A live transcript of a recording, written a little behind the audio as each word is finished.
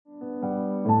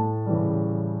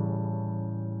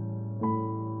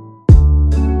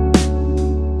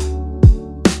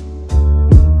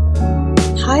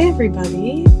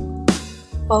everybody.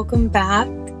 Welcome back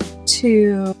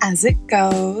to As It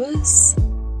Goes.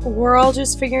 We're all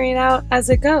just figuring it out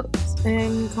as it goes,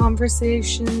 and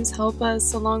conversations help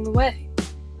us along the way.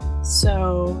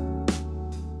 So,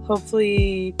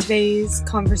 hopefully today's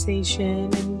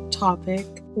conversation and topic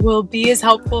will be as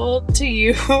helpful to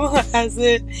you as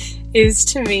it is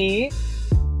to me.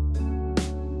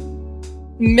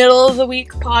 Middle of the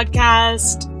week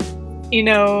podcast. You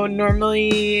know,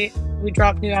 normally we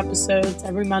drop new episodes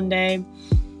every Monday.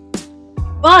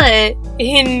 But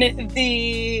in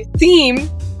the theme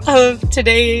of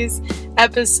today's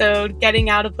episode, getting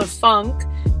out of the funk,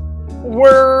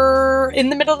 we're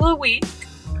in the middle of the week.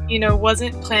 You know,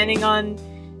 wasn't planning on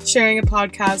sharing a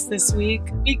podcast this week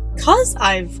because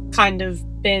I've kind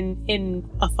of been in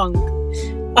a funk.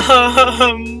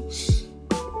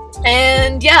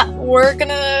 And yeah, we're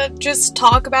gonna just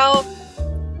talk about,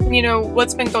 you know,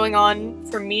 what's been going on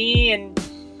for me and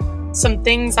some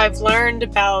things I've learned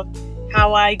about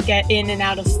how I get in and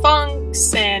out of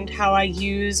funks and how I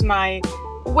use my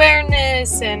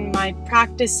awareness and my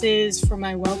practices for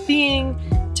my well-being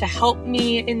to help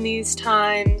me in these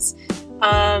times.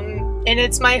 And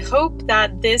it's my hope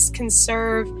that this can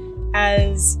serve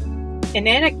as an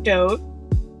anecdote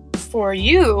for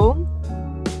you,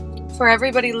 for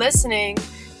everybody listening,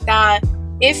 that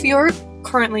if you're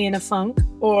currently in a funk,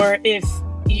 or if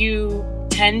you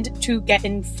tend to get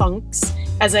in funks,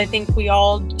 as I think we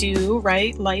all do,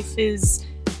 right? Life is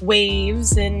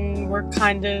waves and we're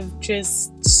kind of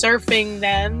just surfing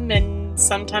them, and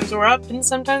sometimes we're up and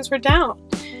sometimes we're down.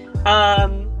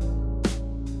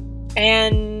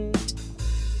 And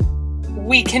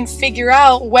we can figure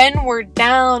out when we're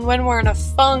down, when we're in a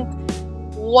funk,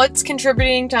 what's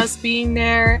contributing to us being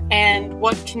there, and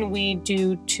what can we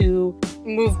do to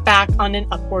move back on an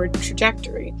upward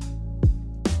trajectory.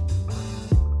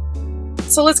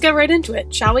 So let's get right into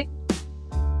it, shall we?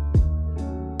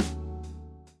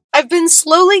 I've been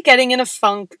slowly getting in a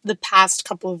funk the past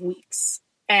couple of weeks.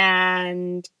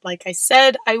 And like I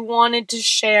said, I wanted to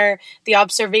share the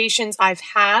observations I've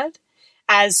had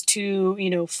as to, you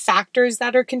know, factors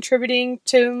that are contributing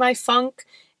to my funk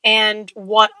and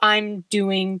what I'm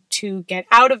doing to get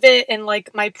out of it, and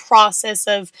like my process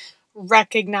of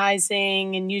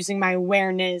recognizing and using my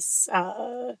awareness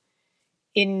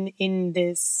in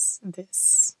this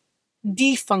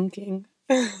defunking.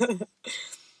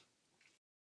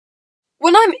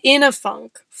 When I'm in a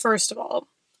funk, first of all,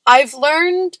 I've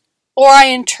learned, or I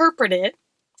interpret it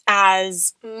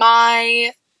as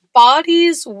my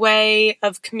body's way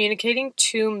of communicating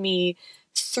to me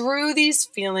through these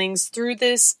feelings, through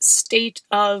this state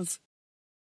of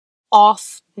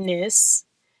offness,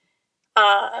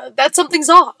 that something's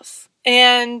off.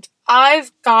 And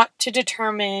I've got to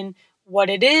determine what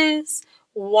it is,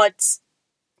 what's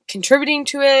contributing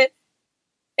to it,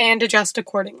 and adjust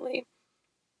accordingly.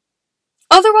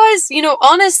 Otherwise, you know,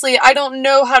 honestly, I don't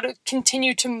know how to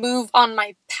continue to move on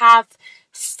my path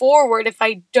forward if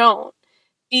I don't.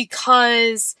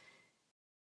 Because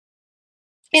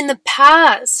in the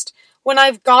past, when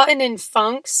I've gotten in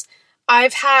funks,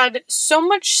 I've had so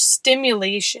much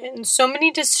stimulation, so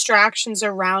many distractions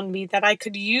around me that I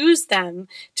could use them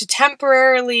to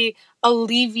temporarily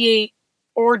alleviate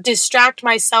or distract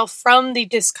myself from the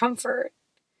discomfort.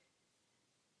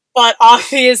 But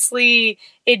obviously,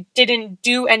 it didn't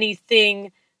do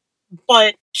anything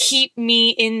but keep me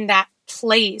in that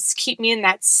place, keep me in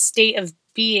that state of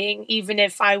being, even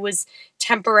if I was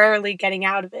temporarily getting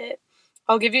out of it.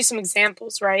 I'll give you some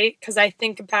examples, right? Because I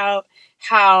think about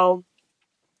how,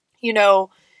 you know,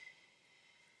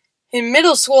 in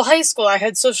middle school, high school, I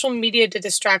had social media to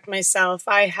distract myself.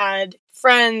 I had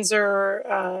friends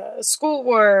or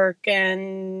schoolwork,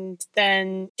 and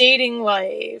then dating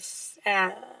life,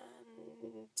 and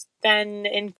then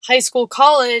in high school,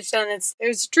 college, then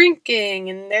there's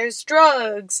drinking, and there's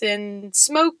drugs, and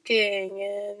smoking,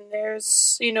 and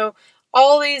there's, you know,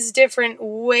 all these different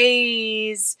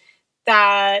ways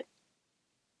that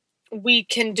we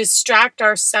can distract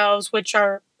ourselves, which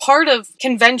are part of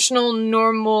conventional,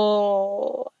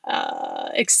 normal,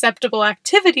 acceptable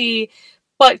activity,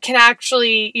 but can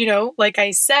actually, you know, like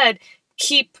I said,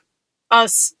 keep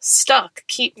us stuck,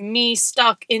 keep me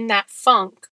stuck in that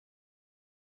funk.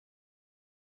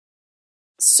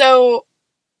 So,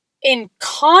 in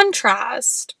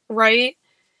contrast, right,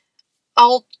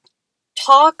 I'll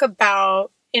talk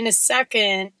about in a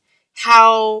second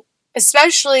how,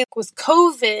 especially with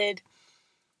COVID,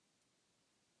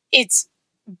 it's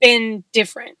been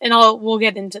different, and we'll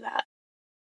get into that.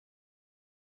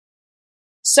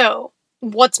 So,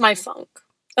 what's my funk?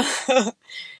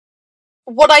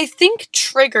 what I think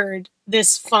triggered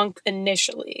this funk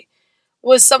initially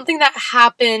was something that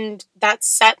happened that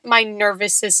set my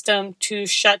nervous system to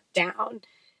shut down.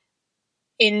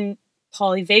 In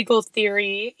polyvagal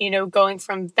theory, going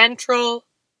from ventral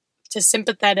to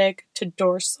sympathetic to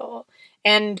dorsal.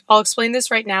 And I'll explain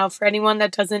this right now for anyone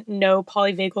that doesn't know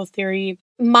polyvagal theory.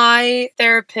 My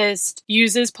therapist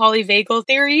uses polyvagal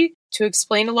theory to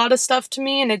explain a lot of stuff to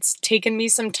me, and it's taken me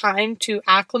some time to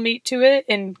acclimate to it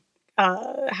and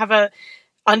have a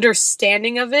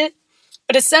understanding of it.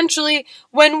 But essentially,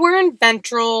 when we're in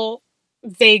ventral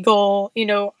vagal,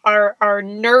 our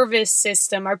nervous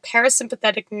system, our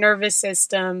parasympathetic nervous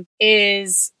system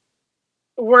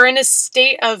we're in a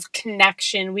state of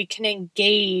connection. We can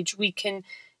engage. We can,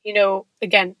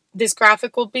 again, this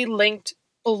graphic will be linked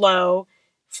below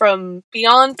from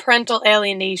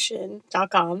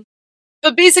beyondparentalalienation.com.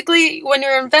 But basically, when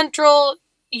you're in ventral,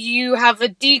 you have a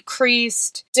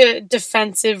decreased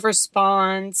defensive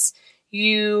response.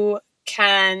 You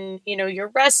can, you're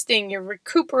resting, you're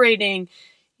recuperating,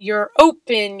 you're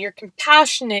open, you're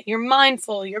compassionate, you're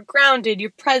mindful, you're grounded, you're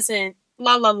present,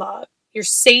 you're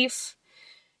safe,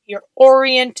 you're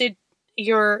oriented,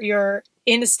 you're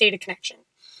in a state of connection.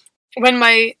 When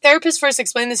my therapist first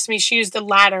explained this to me, she used the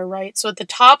ladder, right? So at the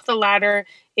top of the ladder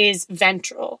is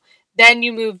ventral. Then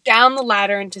you move down the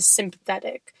ladder into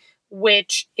sympathetic,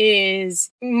 which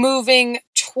is moving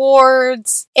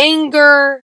towards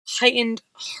anger, heightened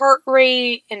heart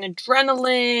rate, and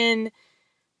adrenaline,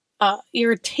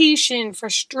 irritation,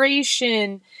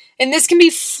 frustration. And this can be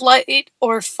flight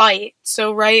or fight.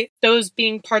 So, right, those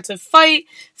being parts of fight,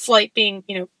 flight being,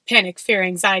 panic, fear,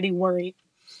 anxiety, worry.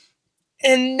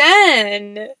 And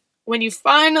then when you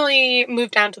finally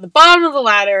move down to the bottom of the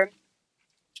ladder,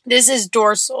 this is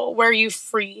dorsal, where you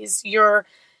freeze. Your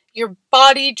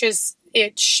body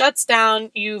it shuts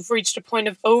down. You've reached a point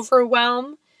of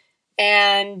overwhelm,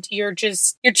 and you're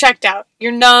checked out.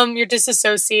 You're numb, you're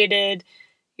disassociated,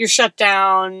 you're shut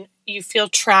down, you feel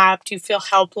trapped, you feel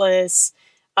helpless,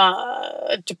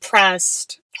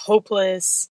 depressed,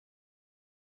 hopeless.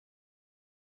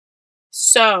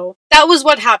 So that was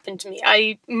what happened to me.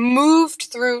 I moved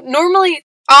through. Normally,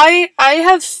 I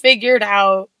have figured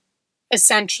out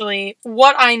essentially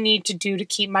what I need to do to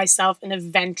keep myself in a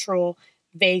ventral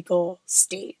vagal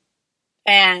state.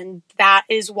 And that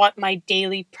is what my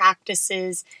daily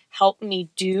practices help me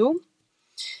do.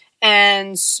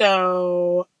 And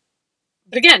so,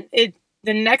 but again,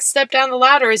 the next step down the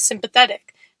ladder is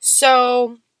sympathetic.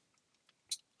 So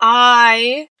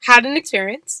I had an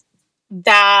experience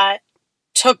that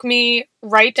took me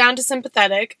right down to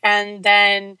sympathetic, and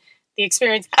then the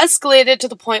experience escalated to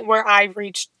the point where I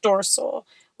reached dorsal,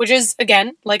 which is,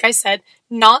 again, like I said,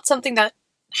 not something that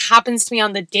happens to me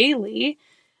on the daily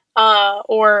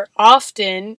or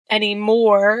often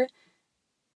anymore.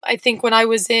 I think when I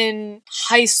was in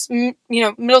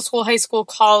middle school, high school,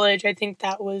 college, I think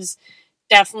that was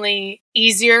definitely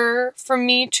easier for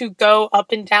me to go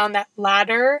up and down that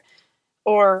ladder,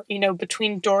 or,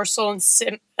 between dorsal and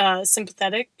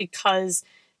sympathetic, because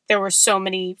there were so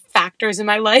many factors in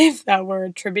my life that were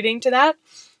attributing to that,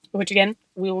 which again,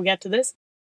 we will get to this.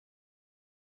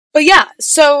 But yeah,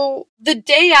 so the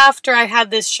day after I had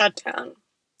this shutdown,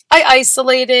 I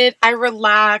isolated, I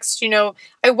relaxed,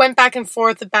 I went back and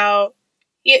forth about,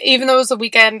 even though it was the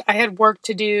weekend, I had work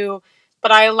to do,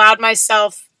 but I allowed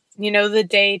myself, the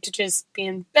day to just be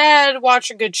in bed,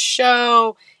 watch a good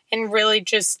show, and really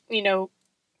just,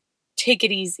 take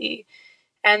it easy.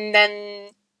 And then,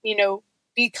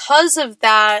 because of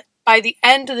that, by the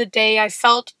end of the day, I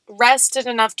felt rested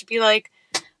enough to be like,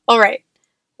 all right,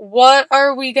 what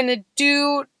are we going to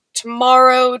do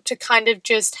tomorrow to kind of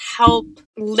just help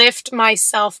lift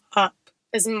myself up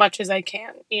as much as I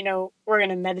can? We're going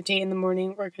to meditate in the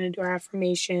morning. We're going to do our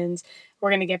affirmations. We're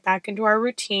going to get back into our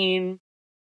routine.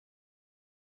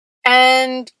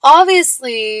 And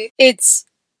obviously,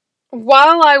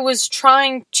 while I was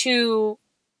trying to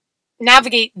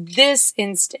navigate this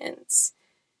instance,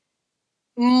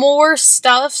 more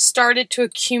stuff started to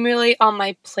accumulate on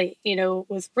my plate.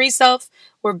 With Reself,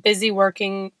 we're busy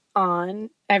working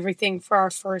on everything for our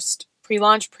first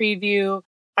pre-launch preview.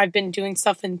 I've been doing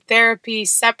stuff in therapy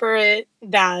separate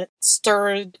that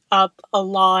stirred up a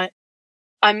lot.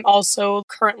 I'm also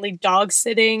currently dog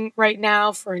sitting right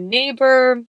now for a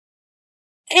neighbor.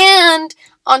 And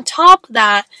on top of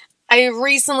that, I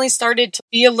recently started to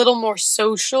be a little more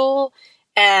social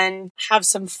and have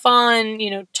some fun,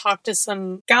 talk to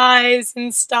some guys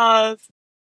and stuff.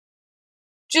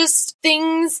 Just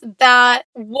things that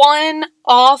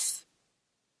one-off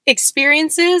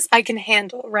experiences I can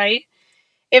handle, right?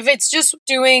 If it's just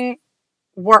doing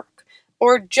work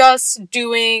or just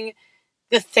doing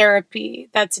the therapy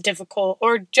that's difficult,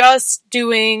 or just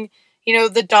doing,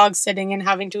 the dog sitting and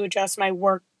having to adjust my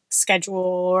work schedule,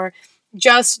 or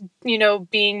just,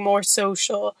 being more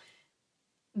social.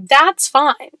 That's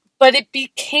fine. But it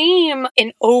became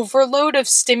an overload of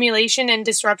stimulation and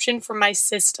disruption for my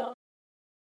system.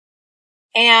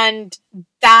 And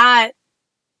that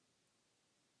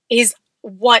is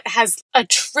what has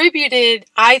attributed,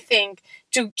 I think,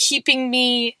 to keeping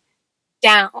me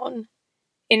down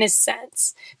in a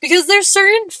sense. Because there's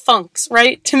certain funks,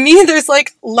 right? To me, there's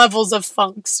like levels of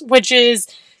funks, which is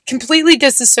completely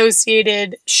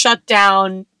disassociated, shut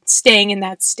down, staying in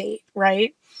that state,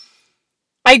 right?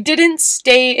 I didn't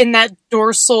stay in that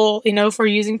dorsal, if we're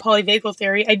using polyvagal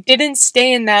theory, I didn't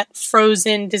stay in that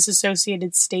frozen,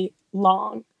 disassociated state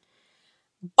long.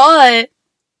 But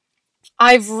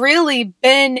I've really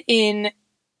been in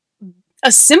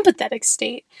a sympathetic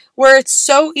state where it's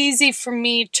so easy for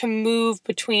me to move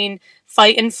between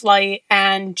fight and flight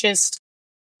and just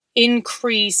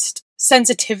increased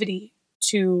sensitivity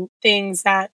to things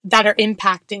that are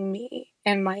impacting me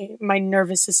and my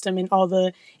nervous system and all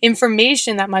the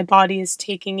information that my body is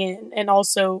taking in and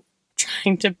also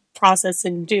trying to process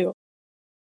and do.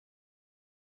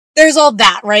 There's all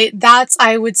that, right? That's,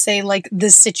 I would say, like the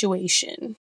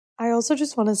situation. I also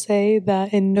just want to say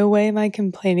that in no way am I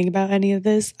complaining about any of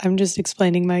this. I'm just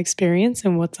explaining my experience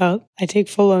and what's up. I take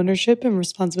full ownership and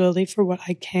responsibility for what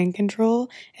I can control,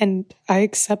 and I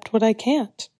accept what I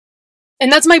can't.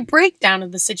 And that's my breakdown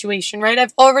of the situation, right?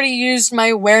 I've already used my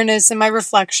awareness and my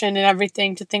reflection and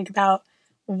everything to think about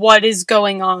what is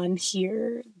going on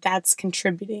here that's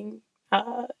contributing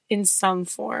in some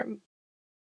form.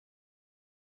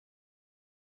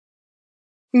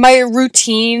 My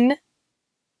routine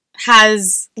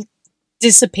has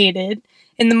dissipated.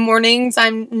 In the mornings,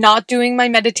 I'm not doing my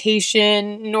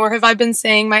meditation, nor have I been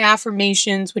saying my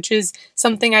affirmations, which is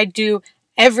something I do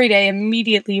every day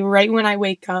immediately right when I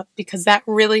wake up, because that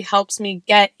really helps me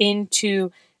get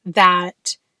into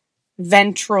that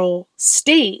ventral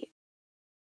state.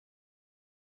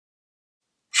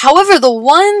 However, the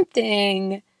one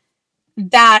thing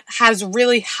that has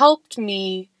really helped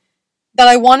me that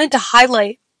I wanted to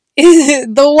highlight is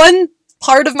the one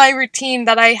part of my routine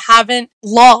that I haven't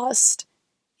lost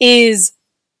is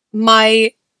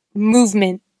my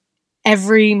movement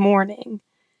every morning.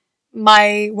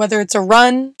 Whether it's a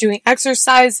run, doing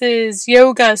exercises,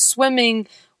 yoga, swimming,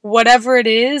 whatever it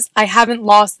is, I haven't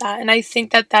lost that. And I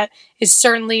think that is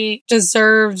certainly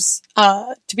deserves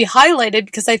to be highlighted,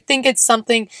 because I think it's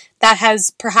something that has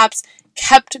perhaps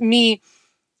kept me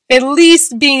at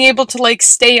least being able to like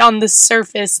stay on the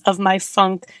surface of my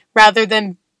funk rather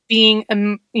than being,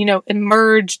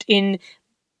 immersed in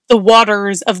the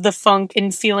waters of the funk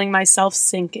and feeling myself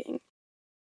sinking.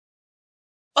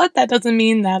 But that doesn't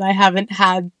mean that I haven't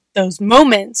had those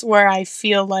moments where I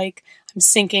feel like I'm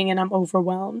sinking and I'm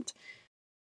overwhelmed.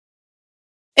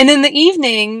 And in the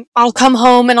evening, I'll come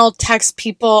home and I'll text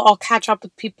people, I'll catch up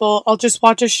with people, I'll just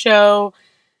watch a show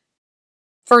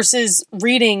versus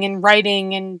reading and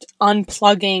writing and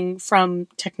unplugging from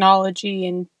technology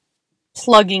and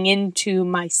plugging into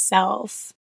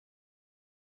myself.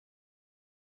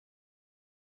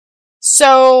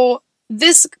 So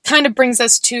this kind of brings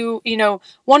us to,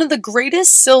 one of the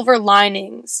greatest silver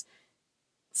linings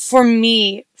for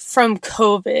me from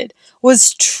COVID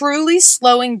was truly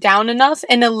slowing down enough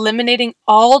and eliminating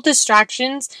all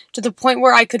distractions to the point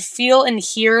where I could feel and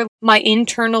hear my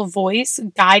internal voice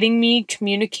guiding me,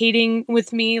 communicating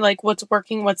with me, like what's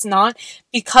working, what's not,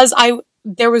 because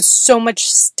there was so much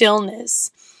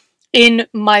stillness in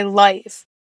my life.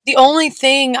 The only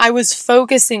thing I was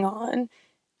focusing on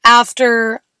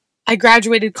after I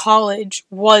graduated college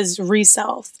was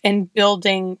Reself and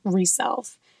building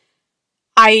Reself.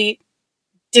 I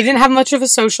didn't have much of a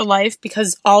social life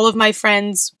because all of my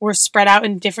friends were spread out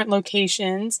in different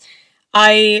locations.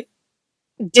 I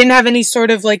didn't have any sort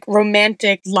of like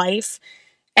romantic life,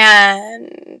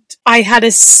 and I had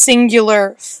a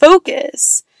singular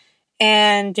focus.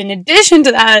 And in addition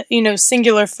to that,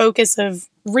 singular focus of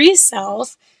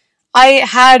Reself, I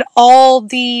had all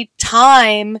the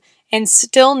time and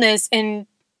stillness and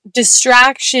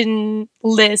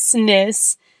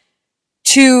distractionlessness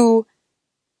to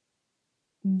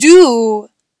do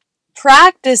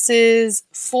practices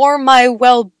for my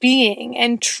well-being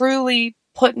and truly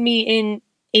put me in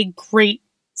a great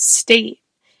state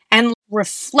and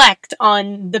reflect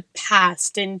on the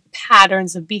past and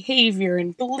patterns of behavior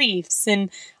and beliefs and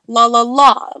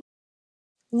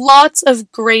Lots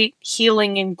of great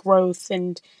healing and growth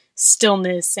and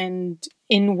stillness and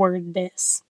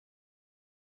inwardness.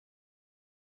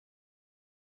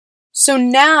 So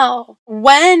now,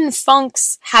 when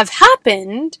funks have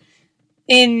happened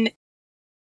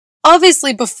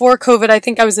obviously before COVID, I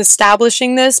think I was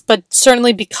establishing this, but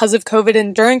certainly because of COVID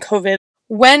and during COVID,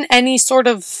 when any sort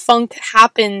of funk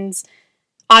happens,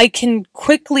 I can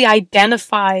quickly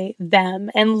identify them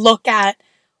and look at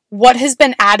what has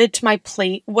been added to my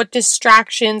plate, what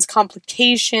distractions,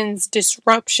 complications,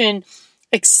 disruption,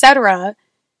 etc.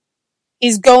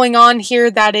 is going on here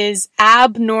that is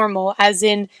abnormal, as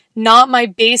in not my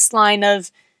baseline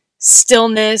of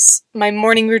stillness, my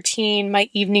morning routine, my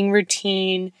evening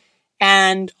routine,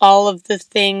 and all of the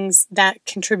things that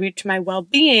contribute to my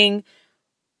well-being.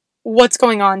 What's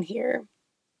going on here?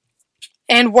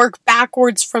 And work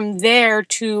backwards from there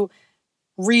to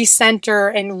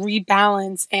recenter and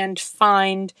rebalance and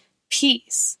find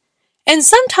peace. And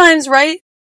sometimes, right,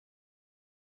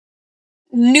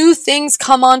 new things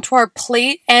come onto our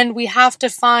plate and we have to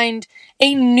find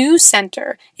a new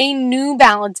center, a new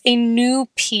balance, a new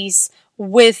peace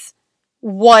with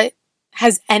what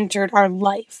has entered our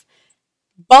life.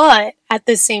 But at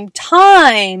the same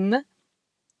time,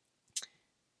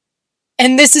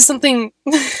 and this is something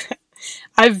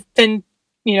I've been,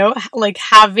 like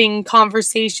having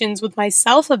conversations with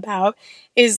myself about,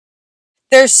 is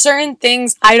there's certain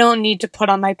things I don't need to put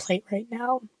on my plate right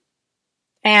now.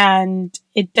 And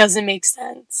it doesn't make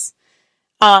sense.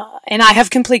 And I have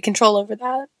complete control over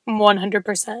that,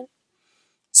 100%.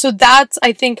 So that's,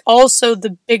 I think, also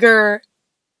the bigger,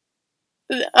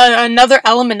 another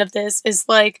element of this is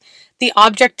like the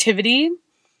objectivity,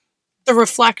 the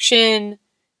reflection,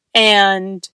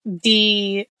 and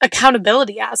the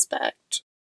accountability aspect.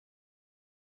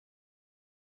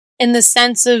 In the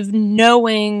sense of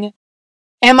knowing,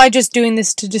 am I just doing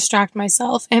this to distract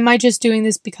myself? Am I just doing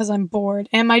this because I'm bored?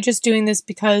 Am I just doing this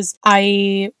because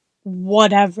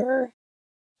whatever?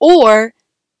 Or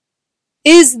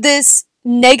is this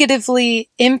negatively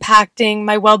impacting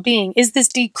my well-being? Is this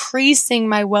decreasing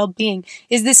my well-being?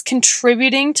 Is this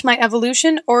contributing to my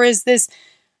evolution? Or is this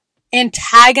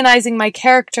antagonizing my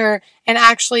character and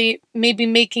actually maybe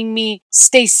making me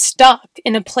stay stuck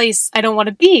in a place I don't want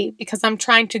to be because I'm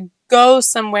trying to go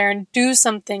somewhere and do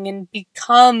something and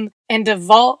become and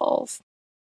evolve?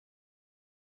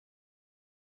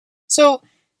 So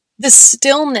the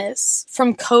stillness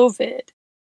from COVID,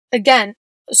 again,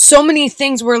 so many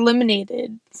things were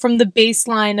eliminated from the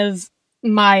baseline of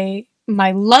my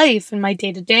life and my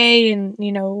day-to-day and,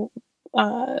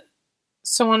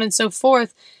 so on and so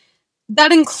forth.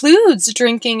 That includes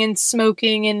drinking and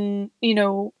smoking and,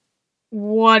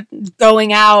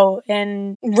 going out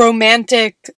and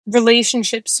romantic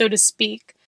relationships, so to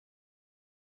speak.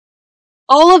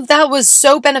 All of that was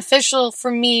so beneficial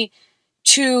for me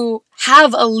to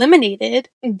have eliminated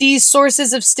these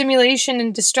sources of stimulation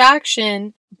and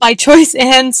distraction by choice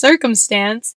and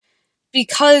circumstance,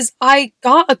 because I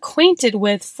got acquainted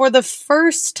with, for the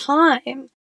first time,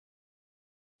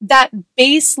 that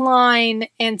baseline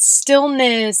and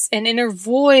stillness and inner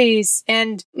voice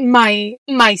and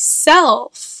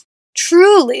myself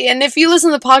truly. And if you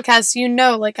listen to the podcast,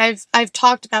 like I've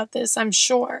talked about this, I'm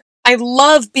sure. I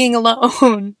love being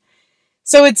alone.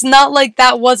 So it's not like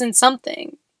that wasn't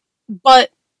something. But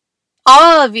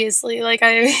obviously, like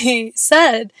I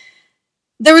said,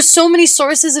 there were so many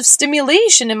sources of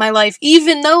stimulation in my life,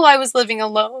 even though I was living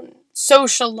alone.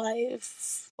 Social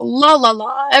life,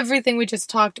 everything we just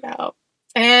talked about.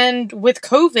 And with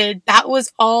COVID, that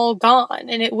was all gone.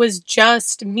 And it was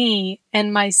just me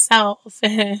and myself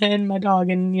and my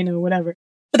dog and, whatever.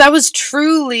 But that was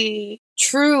truly,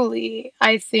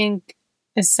 I think,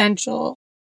 essential.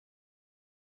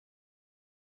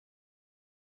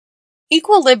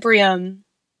 Equilibrium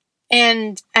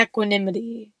and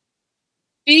equanimity.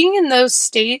 Being in those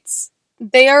states,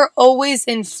 they are always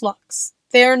in flux.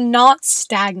 They're not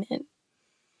stagnant.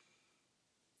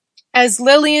 As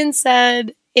Lillian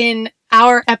said in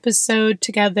our episode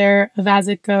together of As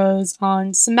It Goes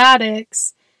on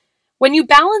somatics, when you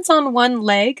balance on one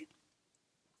leg,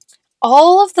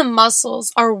 all of the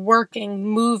muscles are working,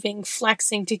 moving,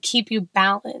 flexing to keep you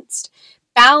balanced.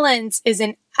 Balance is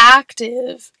an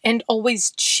active and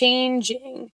always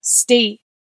changing state.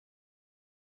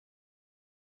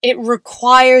 It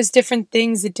requires different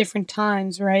things at different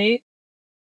times, right?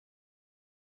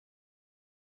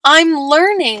 I'm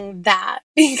learning that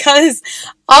because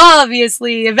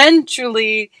obviously,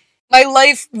 eventually, my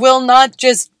life will not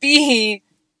just be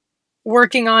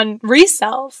working on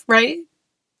reself, right?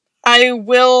 I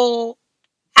will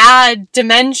add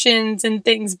dimensions and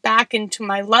things back into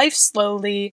my life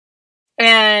slowly.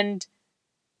 And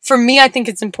for me, I think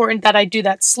it's important that I do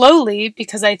that slowly,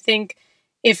 because I think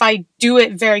if I do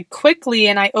it very quickly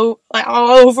and I'll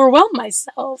overwhelm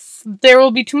myself. There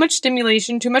will be too much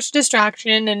stimulation, too much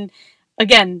distraction, and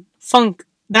again, funk.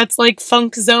 That's like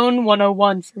Funk Zone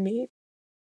 101 for me.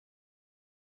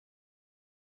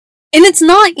 And it's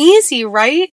not easy,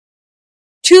 right?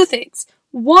 Two things.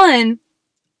 One,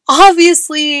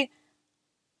 obviously,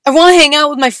 I want to hang out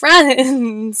with my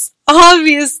friends.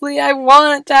 Obviously, I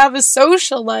want to have a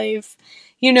social life,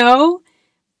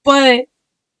 But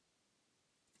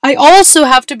I also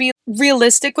have to be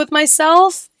realistic with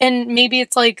myself, and maybe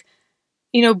it's like,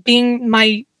 being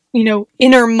my,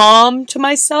 inner mom to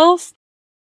myself.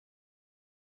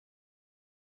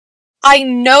 I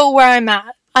know where I'm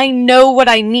at. I know what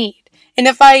I need. And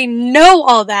if I know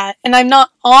all that and I'm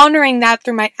not honoring that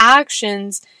through my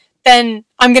actions, then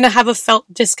I'm going to have a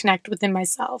felt disconnect within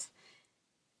myself.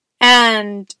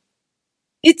 And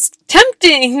it's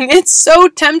tempting. It's so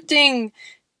tempting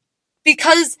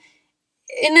because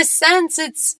in a sense,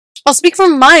 I'll speak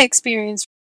from my experience.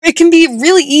 It can be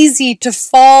really easy to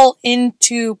fall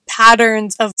into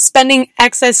patterns of spending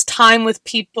excess time with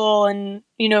people and,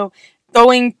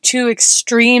 going to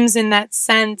extremes in that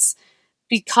sense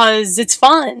because it's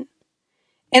fun.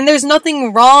 And there's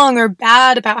nothing wrong or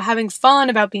bad about having fun,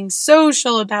 about being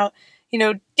social, about,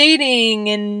 dating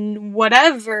and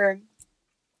whatever.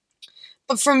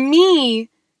 But for me,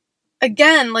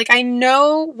 again, I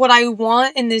know what I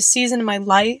want in this season of my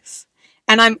life,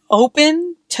 and I'm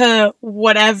open to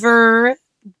whatever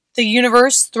the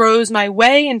universe throws my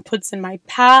way and puts in my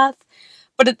path.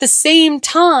 But at the same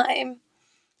time,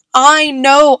 I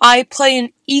know I play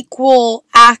an equal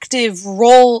active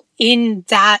role in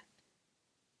that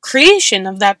creation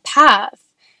of that path.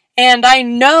 And I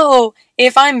know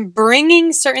if I'm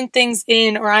bringing certain things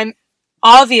in, or I'm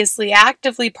obviously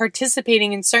actively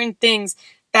participating in certain things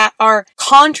that are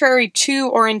contrary to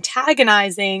or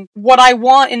antagonizing what I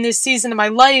want in this season of my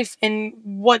life and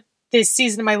what this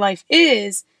season of my life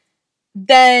is,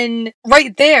 then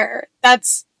right there,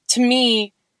 that's to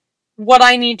me what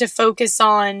I need to focus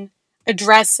on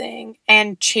addressing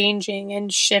and changing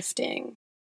and shifting.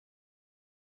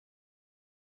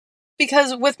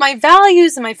 Because with my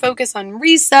values and my focus on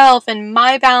reself and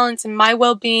my balance and my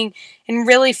well-being and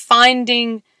really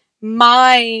finding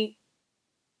my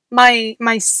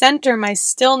center, my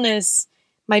stillness,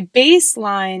 my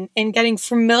baseline, and getting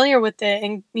familiar with it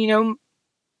and,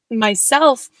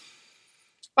 myself,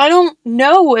 I don't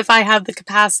know if I have the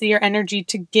capacity or energy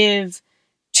to give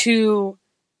to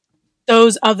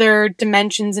those other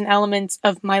dimensions and elements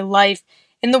of my life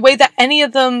in the way that any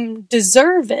of them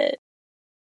deserve it.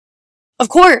 Of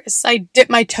course, I dip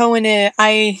my toe in it,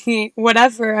 everything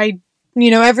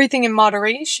in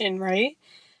moderation, right?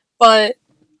 But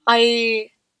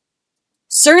I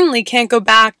certainly can't go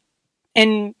back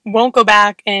and won't go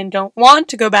back and don't want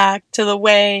to go back to the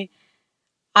way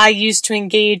I used to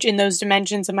engage in those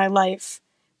dimensions of my life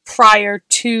prior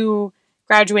to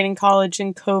graduating college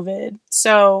and COVID.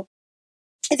 So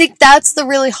I think that's the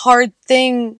really hard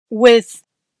thing with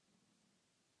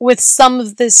some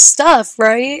of this stuff,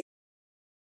 right?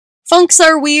 Funks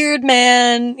are weird,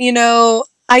 man.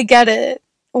 I get it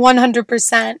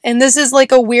 100%. And this is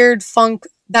like a weird funk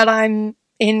that I'm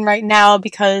in right now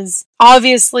because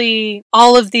obviously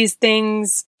all of these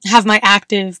things have my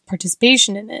active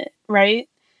participation in it, right?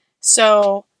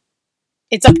 So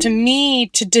it's up to me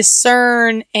to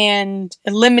discern and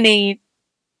eliminate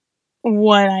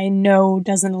what I know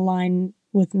doesn't align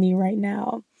with me right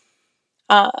now.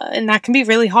 And that can be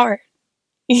really hard,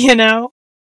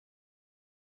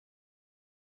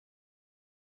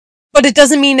 But it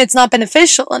doesn't mean it's not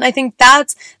beneficial. And I think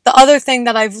that's the other thing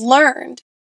that I've learned.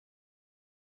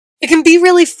 It can be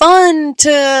really fun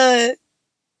to,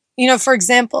 for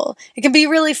example, it can be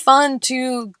really fun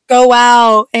to go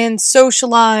out and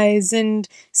socialize and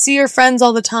see your friends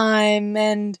all the time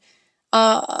and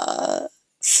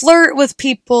flirt with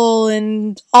people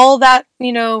and all that,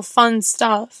 fun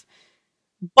stuff.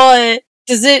 But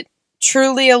does it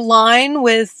truly align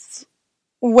with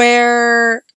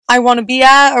where I want to be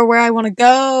at or where I want to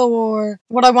go or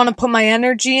what I want to put my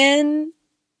energy in?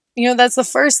 That's the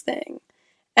first thing.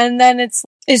 And then it's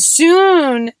as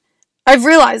soon I've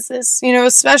realized this,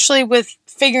 especially with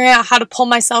figuring out how to pull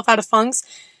myself out of funks.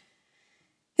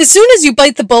 As soon as you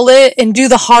bite the bullet and do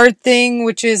the hard thing,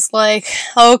 which is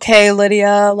okay,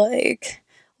 Lydia, let's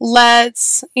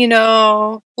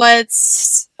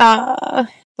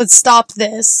stop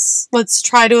this. Let's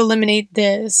try to eliminate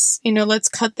this. Let's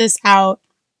cut this out.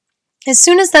 As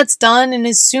soon as that's done and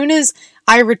as soon as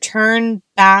I return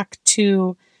back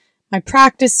to my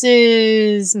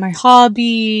practices, my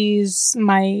hobbies,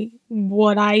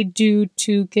 what I do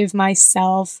to give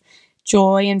myself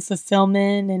joy and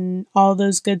fulfillment and all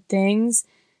those good things,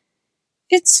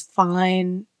 it's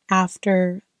fine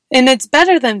after. And it's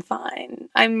better than fine.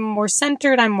 I'm more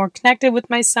centered. I'm more connected with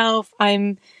myself.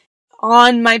 I'm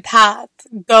on my path,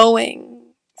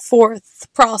 going forth,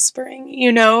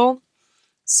 prospering,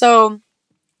 So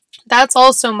that's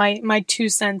also my 2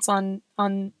 cents on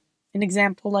an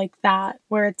example like that,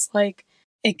 where it's like,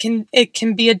 it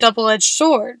can be a double-edged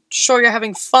sword. Sure, you're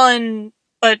having fun,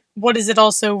 but what is it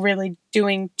also really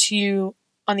doing to you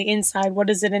on the inside? What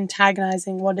is it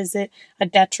antagonizing? What is it a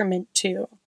detriment to?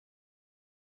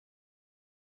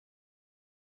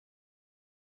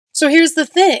 So here's the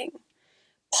thing.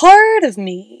 Part of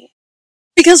me,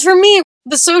 because for me,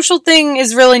 the social thing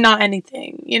is really not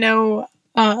anything,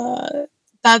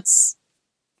 that's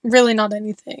really not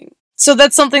anything. So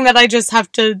that's something that I just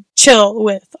have to chill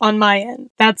with on my end.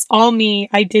 That's all me.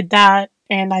 I did that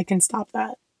and I can stop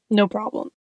that. No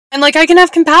problem. And I can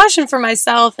have compassion for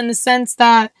myself in the sense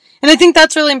that, and I think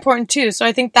that's really important too. So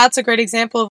I think that's a great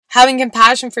example of having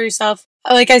compassion for yourself.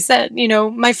 Like I said,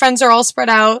 my friends are all spread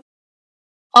out.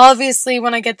 Obviously,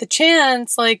 when I get the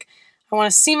chance, I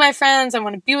want to see my friends, I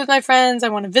want to be with my friends, I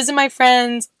want to visit my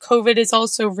friends. COVID is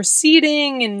also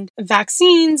receding and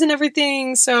vaccines and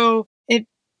everything. So it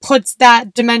puts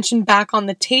that dimension back on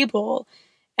the table,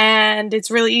 and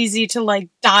it's really easy to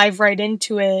dive right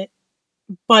into it.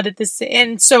 But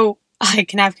and so I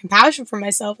can have compassion for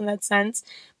myself in that sense,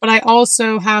 but I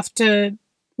also have to,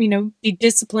 be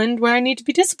disciplined where I need to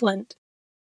be disciplined.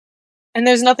 And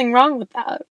there's nothing wrong with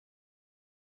that.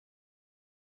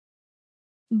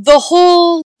 The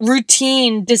whole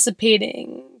routine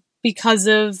dissipating because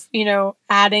of,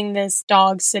 adding this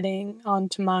dog sitting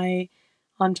onto my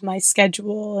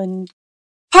schedule, and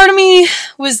part of me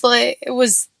was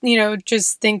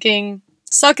just thinking,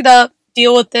 suck it up,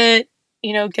 deal with it,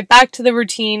 get back to the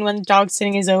routine when dog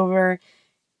sitting is over,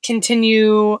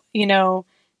 continue,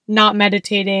 not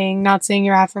meditating, not saying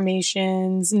your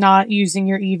affirmations, not using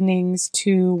your evenings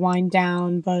to wind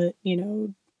down, but,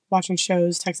 watching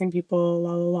shows, texting people,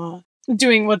 la la la,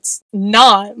 doing what's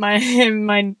not my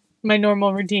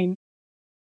normal routine.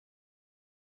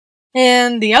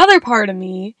 And the other part of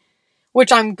me, which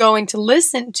I'm going to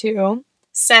listen to,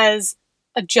 says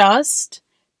adjust,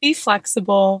 be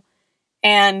flexible,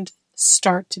 and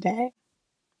start today.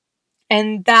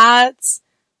 And that's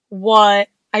what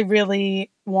I really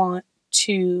want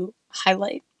to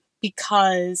highlight,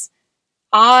 because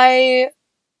I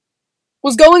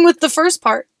was going with the first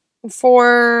part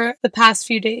for the past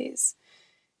few days.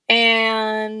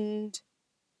 And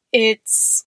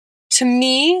it's, to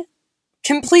me,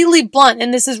 completely blunt,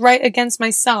 and this is right against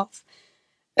myself.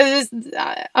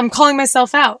 I'm calling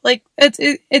myself out.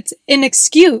 It's an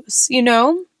excuse,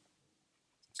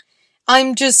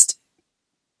 I'm just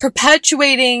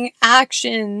perpetuating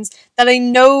actions that I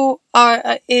know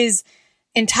is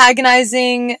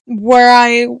antagonizing where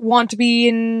I want to be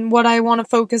and what I want to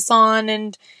focus on,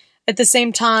 and at the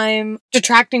same time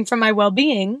detracting from my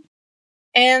well-being.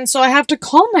 And so I have to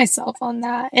calm myself on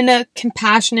that in a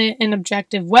compassionate and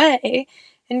objective way,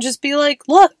 and just be like,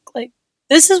 look,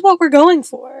 this is what we're going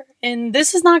for, and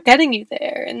this is not getting you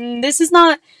there, and this is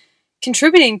not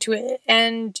contributing to it,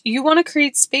 and you want to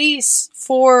create space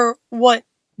for what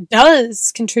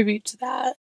does contribute to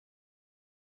that.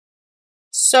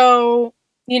 So,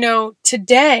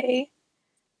 today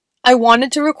I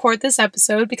wanted to record this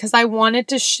episode because I wanted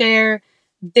to share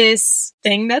this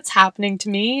thing that's happening to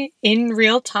me in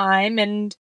real time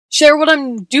and share what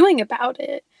I'm doing about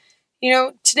it.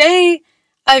 Today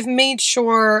I've made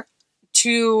sure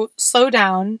to slow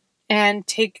down and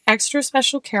take extra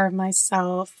special care of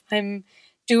myself. I'm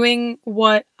doing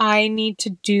what I need to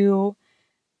do.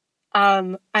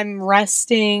 I'm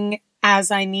resting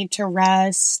as I need to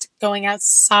rest, going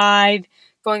outside,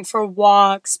 going for a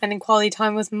walk, spending quality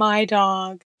time with my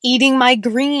dog, eating my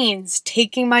greens,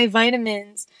 taking my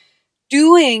vitamins,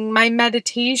 doing my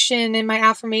meditation and my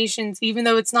affirmations, even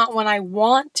though it's not when I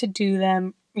want to do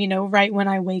them, right when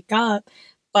I wake up.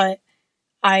 But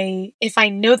if I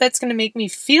know that's going to make me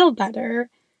feel better,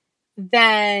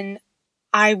 then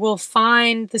I will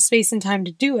find the space and time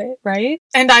to do it, right?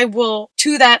 And I will,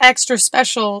 to that extra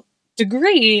special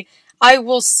degree, I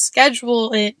will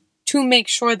schedule it to make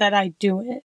sure that I do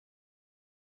it.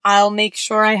 I'll make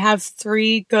sure I have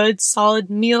 3 good, solid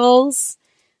meals,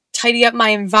 tidy up my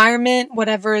environment,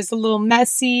 whatever is a little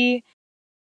messy,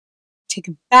 take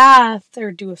a bath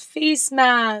or do a face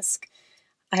mask.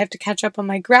 I have to catch up on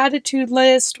my gratitude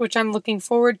list, which I'm looking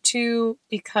forward to,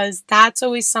 because that's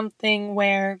always something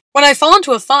where when I fall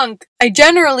into a funk, I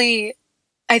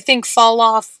think fall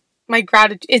off my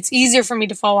gratitude. It's easier for me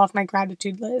to fall off my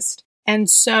gratitude list. And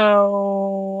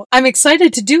so I'm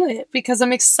excited to do it because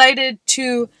I'm excited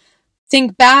to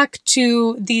think back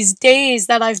to these days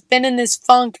that I've been in this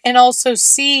funk and also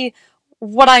see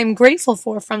what I'm grateful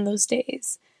for from those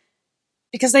days.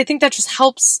 Because I think that just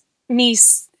helps me,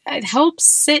 it helps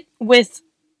sit with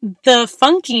the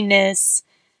funkiness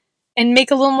and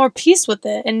make a little more peace with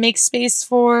it and make space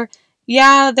for,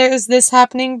 yeah, there's this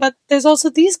happening, but there's also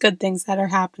these good things that are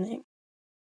happening.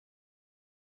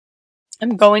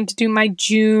 I'm going to do my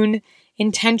June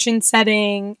intention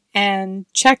setting and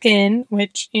check-in,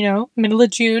 which, middle of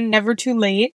June, never too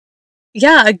late.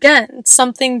 Yeah, again,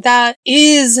 something that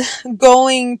is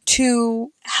going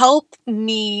to help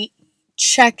me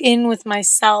check in with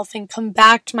myself and come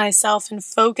back to myself and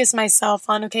focus myself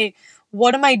on, okay,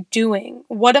 what am I doing?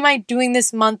 What am I doing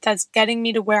this month that's getting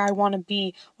me to where I want to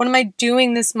be? What am I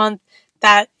doing this month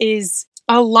that is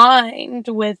aligned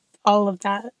with all of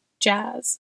that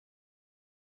jazz?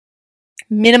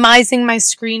 Minimizing my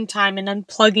screen time and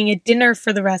unplugging at dinner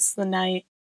for the rest of the night.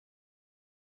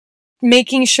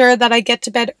 Making sure that I get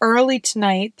to bed early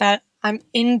tonight, that I'm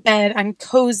in bed, I'm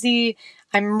cozy,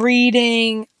 I'm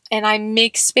reading, and I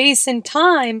make space and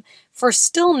time for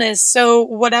stillness so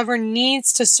whatever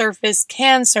needs to surface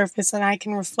can surface and I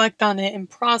can reflect on it and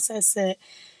process it.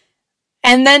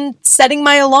 And then setting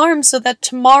my alarm so that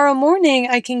tomorrow morning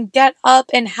I can get up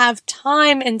and have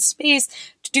time and space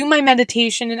to do my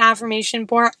meditation and affirmation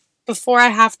before I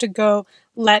have to go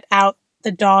let out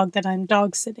the dog that I'm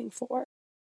dog sitting for.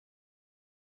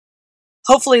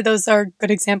 Hopefully those are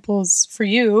good examples for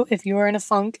you if you are in a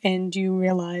funk and you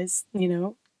realize,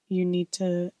 you need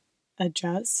to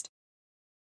adjust.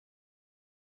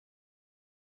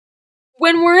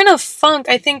 When we're in a funk,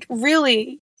 I think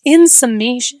really, in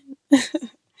summation,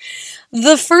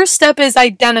 the first step is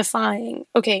identifying,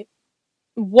 okay,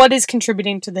 what is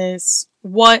contributing to this?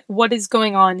 What is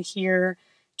going on here?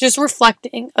 Just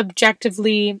reflecting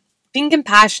objectively, being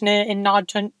compassionate and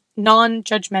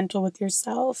non-judgmental with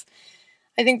yourself.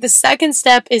 I think the second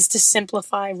step is to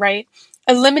simplify, right?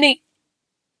 Eliminate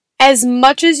as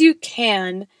much as you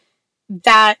can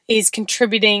that is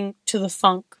contributing to the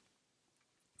funk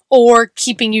or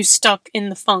keeping you stuck in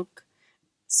the funk.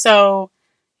 So,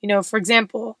 for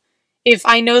example, if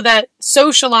I know that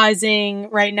socializing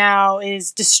right now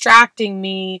is distracting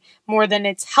me more than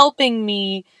it's helping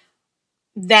me,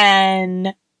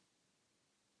 then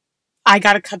I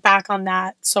gotta cut back on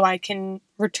that so I can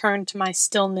return to my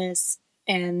stillness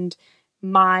and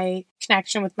my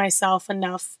connection with myself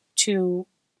enough to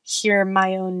hear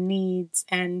my own needs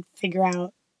and figure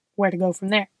out where to go from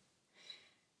there.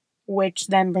 Which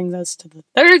then brings us to the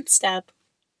third step,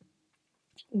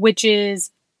 which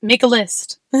is make a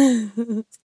list.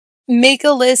 Make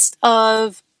a list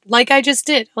of, like I just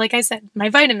did, like I said, my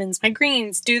vitamins, my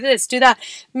greens, do this, do that.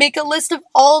 Make a list of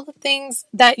all the things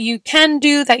that you can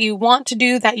do, that you want to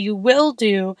do, that you will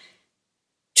do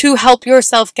to help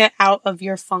yourself get out of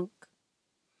your funk.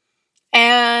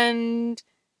 And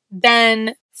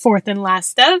then, fourth and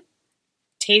last step,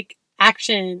 take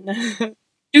action.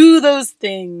 Do those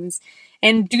things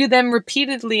and do them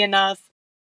repeatedly enough.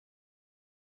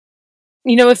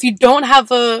 If you don't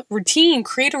have a routine,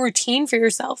 create a routine for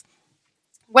yourself.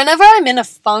 Whenever I'm in a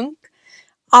funk,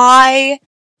 I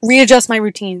readjust my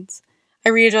routines. I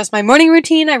readjust my morning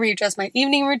routine. I readjust my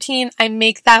evening routine. I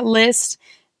make that list.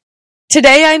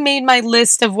 Today, I made my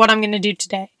list of what I'm going to do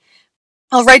today.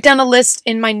 I'll write down a list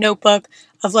in my notebook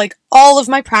of all of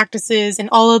my practices and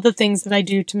all of the things that I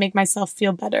do to make myself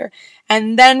feel better.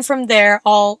 And then from there,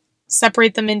 I'll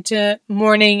separate them into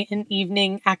morning and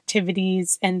evening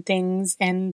activities and things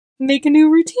and make a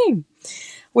new routine,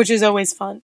 which is always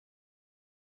fun.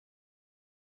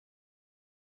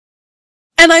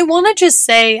 And I want to just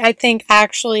say, I think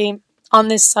actually on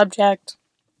this subject,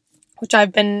 which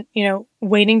I've been,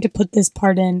 waiting to put this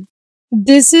part in,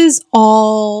 this is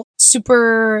all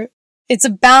it's a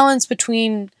balance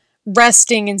between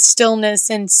resting and stillness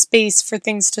and space for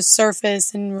things to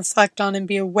surface and reflect on and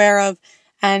be aware of,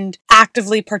 and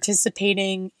actively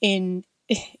participating in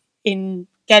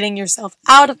getting yourself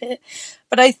out of it.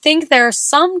 But I think there are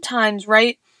some times,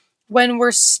 right, when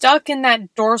we're stuck in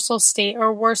that dorsal state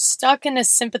or we're stuck in a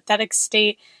sympathetic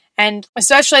state, and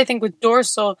especially I think with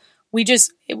dorsal,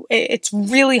 it's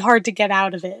really hard to get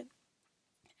out of it.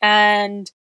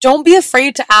 And don't be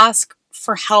afraid to ask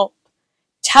for help.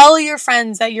 Tell your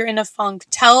friends that you're in a funk.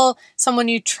 Tell someone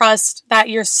you trust that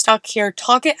you're stuck here.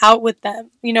 Talk it out with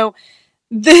them.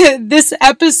 this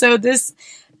episode, this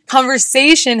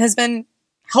conversation has been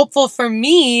helpful for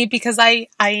me because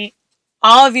I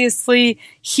obviously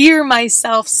hear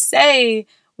myself say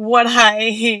what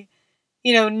I,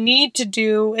 need to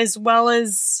do, as well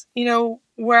as,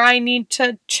 where I need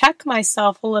to check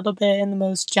myself a little bit in the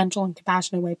most gentle and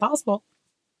compassionate way possible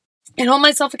and hold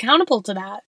myself accountable to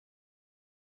that.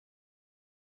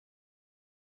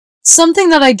 Something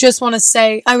that I just want to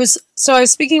say, I was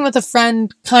speaking with a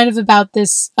friend kind of about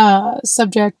this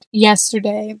subject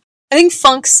yesterday. I think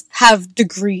funks have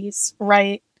degrees,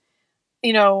 right?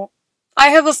 I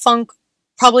have a funk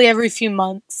probably every few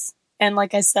months. And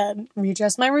like I said,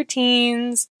 readjust my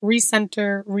routines,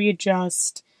 recenter,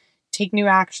 readjust, take new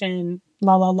action,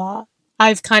 la la la.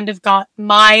 I've kind of got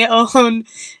my own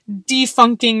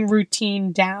defunking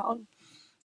routine down.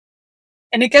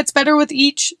 And it gets better with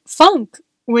each funk,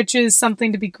 which is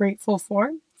something to be grateful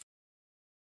for.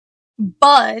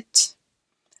 But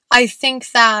I think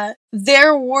that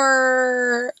there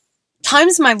were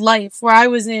times in my life where I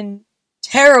was in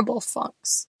terrible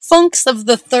funks of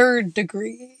the third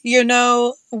degree,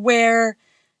 where,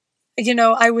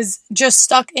 I was just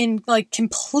stuck in like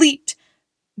complete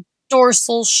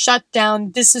dorsal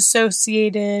shutdown,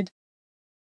 disassociated,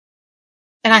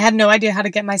 and I had no idea how to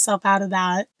get myself out of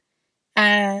that.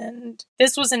 And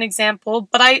this was an example,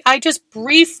 but I just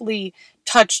briefly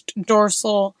touched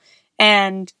dorsal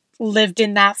and lived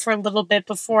in that for a little bit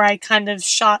before I kind of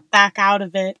shot back out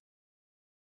of it.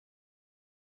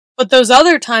 But those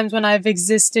other times when I've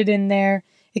existed in there,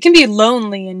 it can be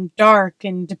lonely and dark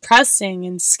and depressing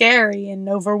and scary and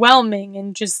overwhelming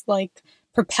and just like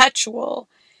perpetual.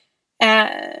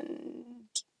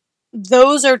 And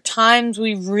those are times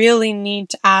we really need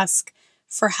to ask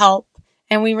for help,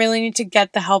 and we really need to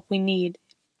get the help we need.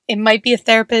 It might be a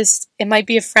therapist, it might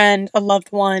be a friend, a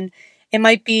loved one, it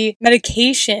might be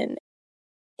medication.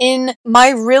 In my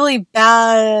really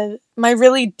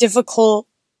difficult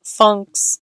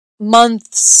funks,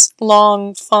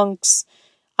 months-long funks,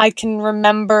 I can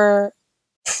remember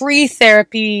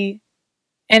pre-therapy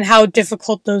and how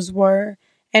difficult those were,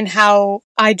 and how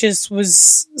I just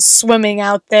was swimming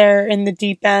out there in the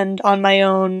deep end on my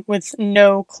own with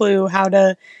no clue how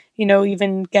to,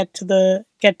 even get to the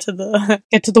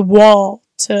wall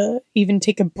to even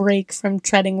take a break from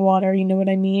treading water, you know what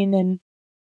I mean? And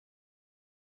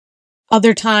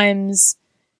other times,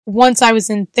 once I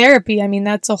was in therapy, I mean,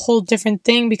 that's a whole different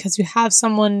thing because you have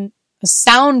a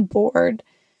soundboard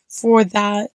for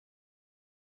that.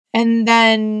 And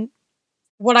then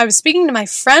what I was speaking to my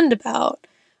friend about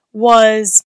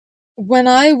was when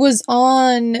I was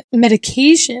on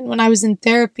medication, when I was in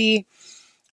therapy,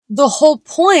 the whole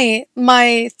point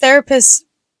my therapist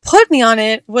put me on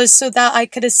it was so that I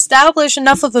could establish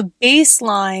enough of a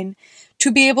baseline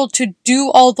to be able to do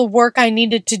all the work I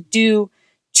needed to do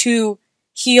to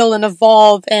heal and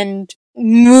evolve and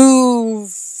move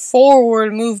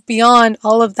forward, move beyond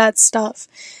all of that stuff.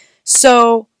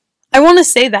 So I want to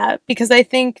say that because I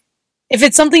think if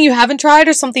it's something you haven't tried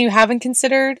or something you haven't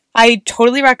considered, I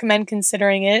totally recommend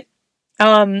considering it.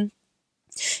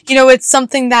 It's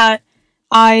something that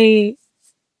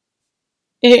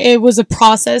it was a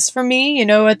process for me.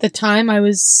 At the time I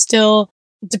was still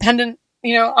dependent,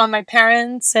 on my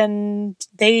parents, and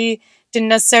they didn't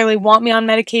necessarily want me on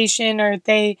medication, or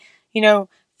they,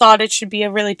 thought it should be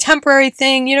a really temporary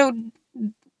thing.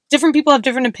 Different people have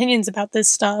different opinions about this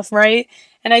stuff, right?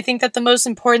 And I think that the most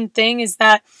important thing is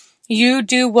that you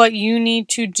do what you need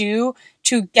to do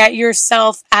to get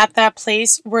yourself at that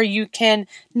place where you can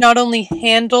not only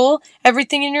handle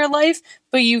everything in your life,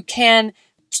 but you can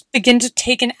begin to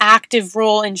take an active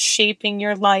role in shaping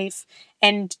your life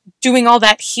and doing all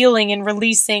that healing and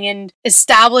releasing and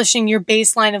establishing your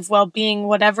baseline of well-being,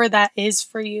 whatever that is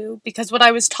for you. Because what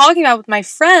I was talking about with my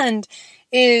friend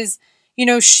is,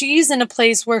 she's in a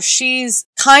place where she's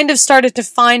kind of started to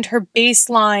find her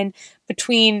baseline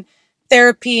between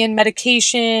therapy and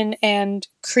medication and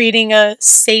creating a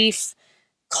safe,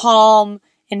 calm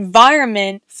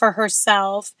environment for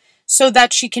herself so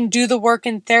that she can do the work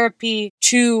in therapy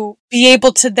to be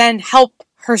able to then help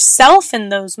herself in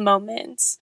those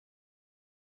moments.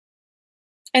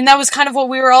 And that was kind of what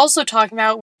we were also talking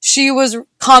about. She was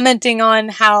commenting on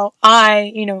how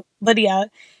I, Lydia,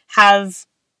 have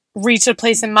reached a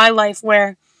place in my life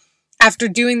where after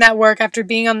doing that work, after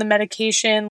being on the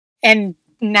medication and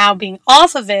now being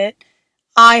off of it,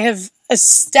 I have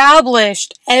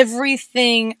established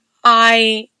everything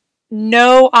I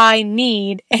know I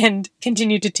need and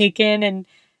continue to take in and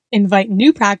invite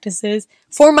new practices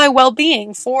for my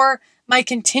well-being, for my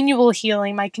continual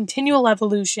healing, my continual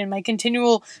evolution, my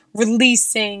continual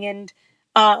releasing and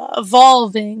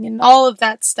evolving and all of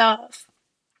that stuff.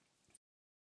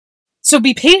 So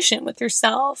be patient with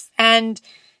yourself and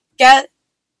get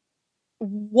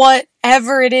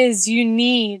whatever it is you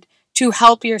need to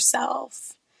help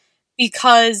yourself,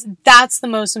 because that's the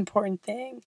most important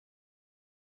thing.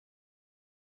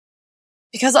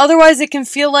 Because otherwise it can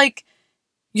feel like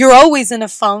you're always in a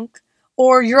funk,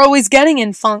 or you're always getting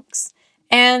in funks.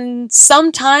 And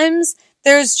sometimes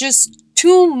there's just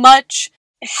too much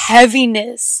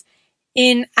heaviness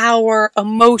in our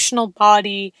emotional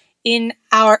body, in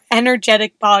our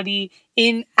energetic body,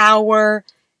 in our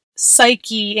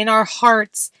psyche, in our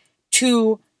hearts,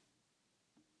 to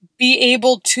be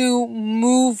able to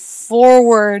move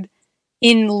forward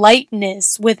in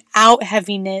lightness without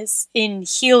heaviness, in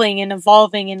healing and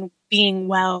evolving and being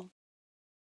well.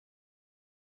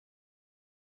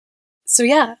 So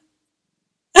yeah,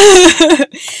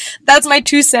 that's my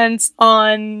 2 cents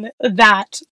on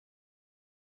that.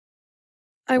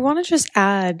 I want to just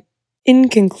add, in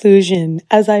conclusion,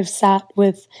 as I've sat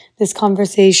with this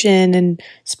conversation and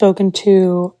spoken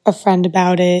to a friend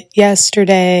about it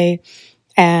yesterday,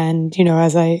 and,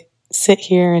 as I sit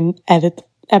here and edit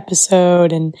the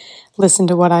episode and listen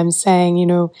to what I'm saying,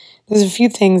 there's a few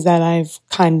things that I've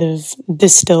kind of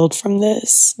distilled from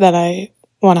this that I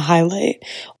want to highlight.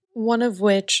 One of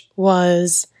which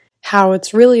was how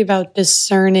it's really about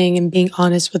discerning and being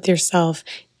honest with yourself.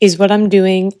 Is what I'm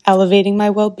doing elevating my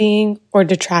well-being or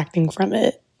detracting from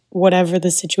it, whatever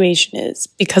the situation is?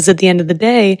 Because at the end of the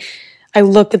day, I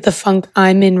look at the funk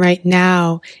I'm in right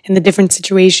now and the different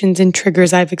situations and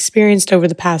triggers I've experienced over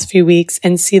the past few weeks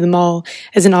and see them all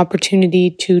as an opportunity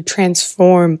to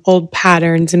transform old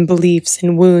patterns and beliefs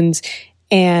and wounds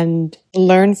and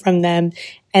learn from them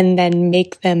and then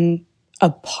make them a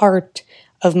part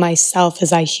of myself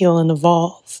as I heal and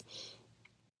evolve.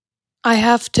 I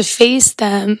have to face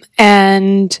them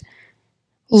and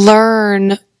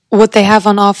learn what they have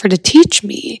on offer to teach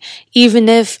me, even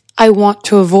if I want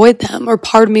to avoid them, or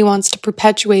part of me wants to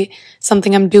perpetuate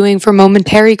something I'm doing for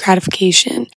momentary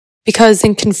gratification. Because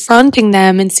in confronting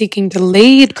them and seeking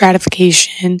delayed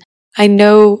gratification, I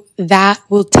know that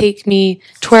will take me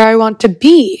to where I want to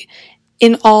be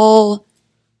in all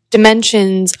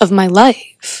dimensions of my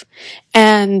life.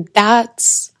 And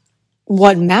that's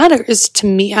what matters to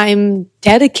me. I'm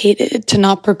dedicated to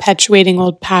not perpetuating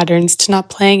old patterns, to not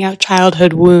playing out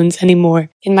childhood wounds anymore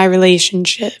in my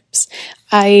relationships.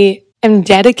 I am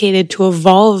dedicated to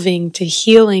evolving, to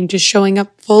healing, to showing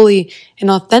up fully and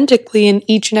authentically in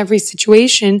each and every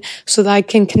situation so that I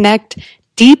can connect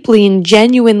deeply and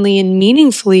genuinely and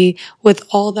meaningfully with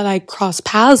all that I cross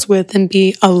paths with and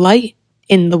be a light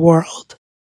in the world.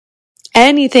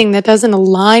 Anything that doesn't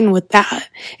align with that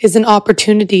is an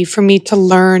opportunity for me to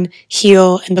learn,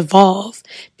 heal, and evolve.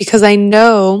 Because I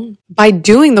know by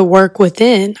doing the work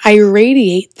within, I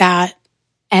radiate that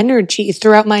energy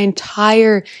throughout my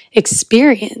entire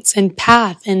experience and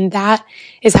path. And that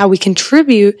is how we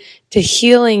contribute to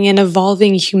healing and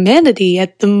evolving humanity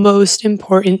at the most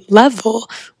important level,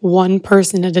 one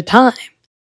person at a time.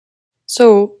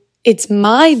 So it's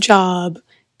my job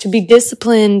to be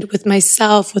disciplined with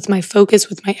myself, with my focus,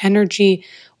 with my energy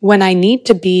when I need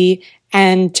to be,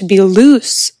 and to be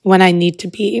loose when I need to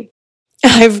be.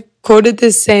 I've quoted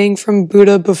this saying from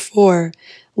Buddha before.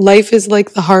 Life is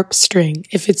like the harp string.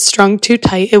 If it's strung too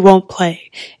tight, it won't play.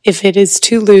 If it is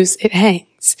too loose, it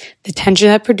hangs. The tension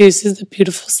that produces the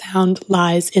beautiful sound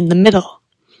lies in the middle.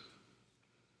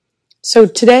 So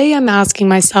today I'm asking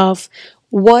myself,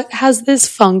 what has this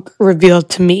funk revealed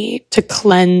to me to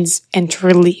cleanse and to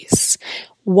release?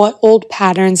 What old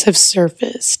patterns have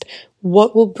surfaced?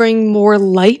 What will bring more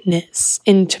lightness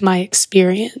into my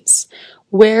experience?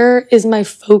 Where is my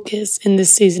focus in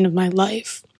this season of my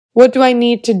life? What do I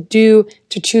need to do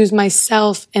to choose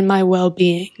myself and my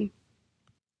well-being?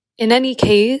 In any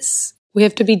case, we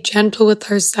have to be gentle with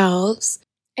ourselves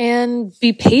and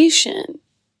be patient,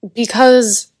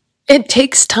 because it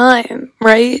takes time,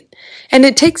 right? And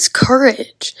it takes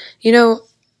courage.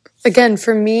 Again,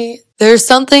 for me, there's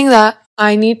something that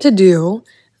I need to do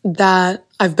that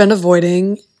I've been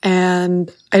avoiding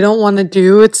and I don't want to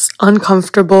do. It's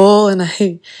uncomfortable and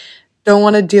I don't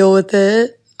want to deal with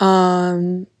it.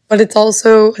 But it's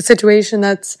also a situation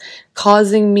that's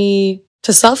causing me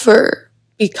to suffer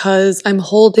because I'm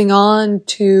holding on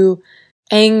to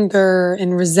anger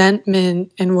and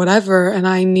resentment and whatever. And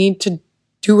I need to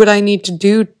do what I need to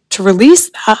do to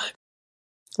release that,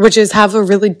 which is have a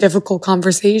really difficult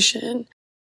conversation.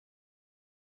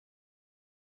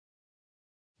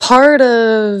 Part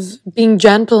of being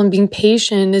gentle and being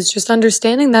patient is just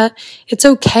understanding that it's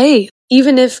okay.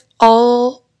 Even if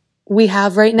all we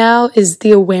have right now is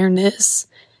the awareness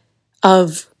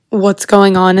of what's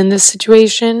going on in this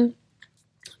situation.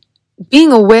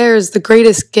 Being aware is the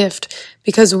greatest gift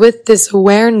because with this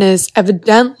awareness,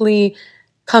 evidently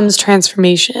comes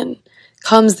transformation,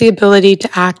 comes the ability to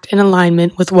act in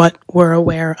alignment with what we're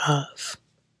aware of.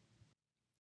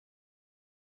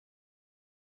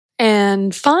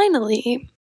 And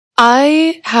finally,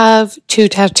 I have 2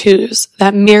 tattoos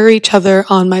that mirror each other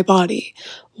on my body.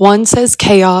 One says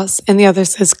chaos and the other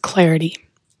says clarity.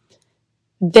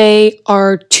 They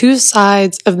are 2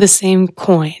 sides of the same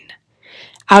coin.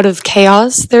 Out of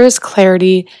chaos, there is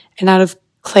clarity, and out of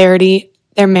clarity,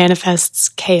 there manifests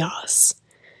chaos.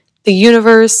 The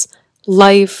universe,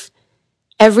 life,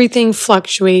 everything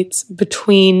fluctuates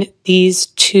between these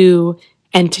 2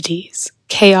 entities,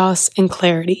 chaos and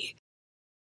clarity.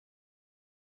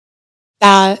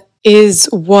 That is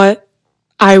what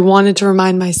I wanted to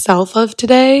remind myself of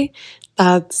today.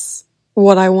 That's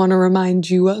what I want to remind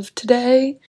you of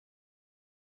today.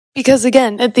 Because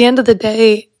again, at the end of the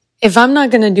day, if I'm not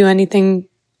going to do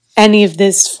any of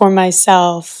this for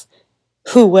myself,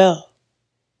 who will?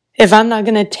 If I'm not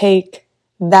going to take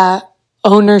that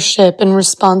ownership and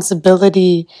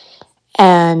responsibility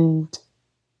and,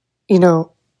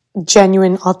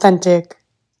 genuine, authentic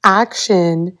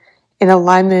action in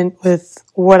alignment with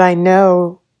what I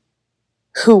know,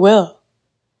 who will?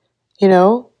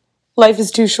 Life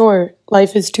is too short.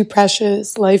 Life is too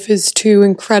precious. Life is too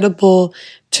incredible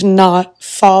to not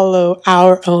follow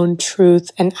our own truth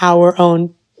and our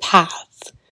own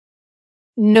path.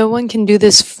 No one can do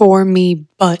this for me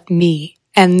but me.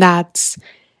 And that's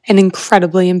an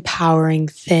incredibly empowering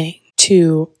thing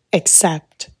to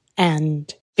accept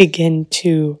and begin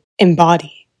to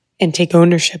embody and take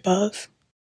ownership of.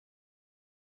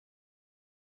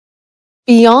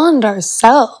 Beyond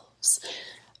ourselves,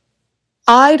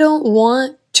 I don't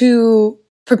want to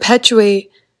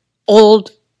perpetuate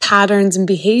old patterns and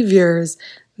behaviors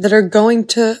that are going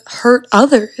to hurt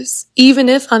others, even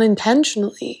if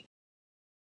unintentionally.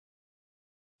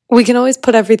 We can always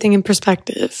put everything in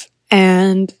perspective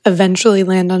and eventually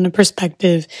land on a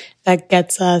perspective that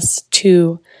gets us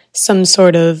to some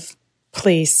sort of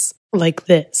place like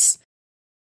this.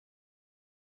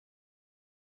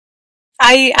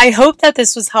 I hope that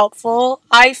this was helpful.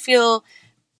 I feel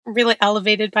really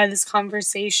elevated by this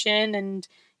conversation, and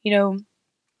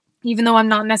even though I'm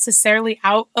not necessarily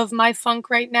out of my funk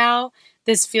right now,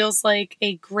 this feels like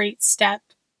a great step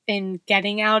in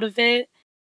getting out of it.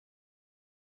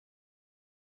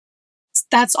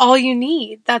 That's all you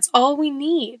need. That's all we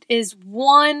need is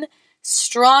one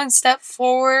strong step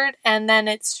forward, and then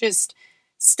it's just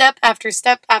step after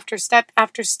step after step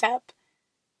after step,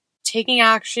 taking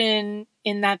action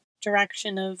in that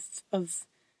direction of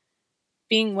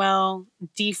being well,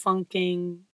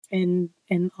 defunking, and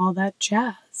all that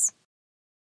jazz.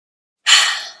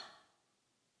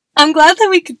 I'm glad that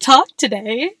we could talk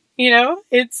today.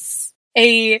 It's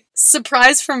a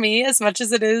surprise for me as much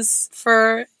as it is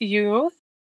for you,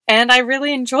 and I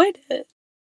really enjoyed it.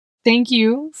 Thank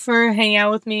you for hanging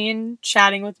out with me and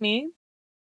chatting with me.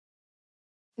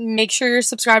 Make sure you're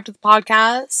subscribed to the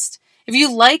podcast. If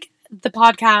you like the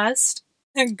podcast,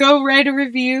 go write a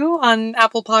review on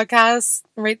Apple Podcasts,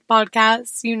 rate the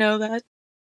podcast, you know that.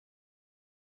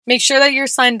 Make sure that you're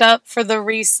signed up for the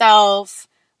Reself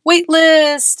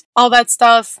waitlist. All that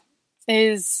stuff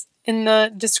is in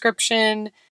the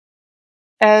description,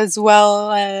 as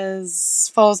well as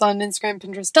follows on Instagram,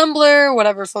 Pinterest, Tumblr,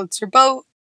 whatever floats your boat.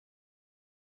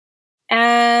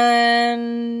 And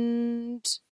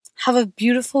have a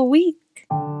beautiful week.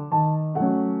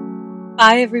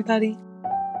 Bye, everybody.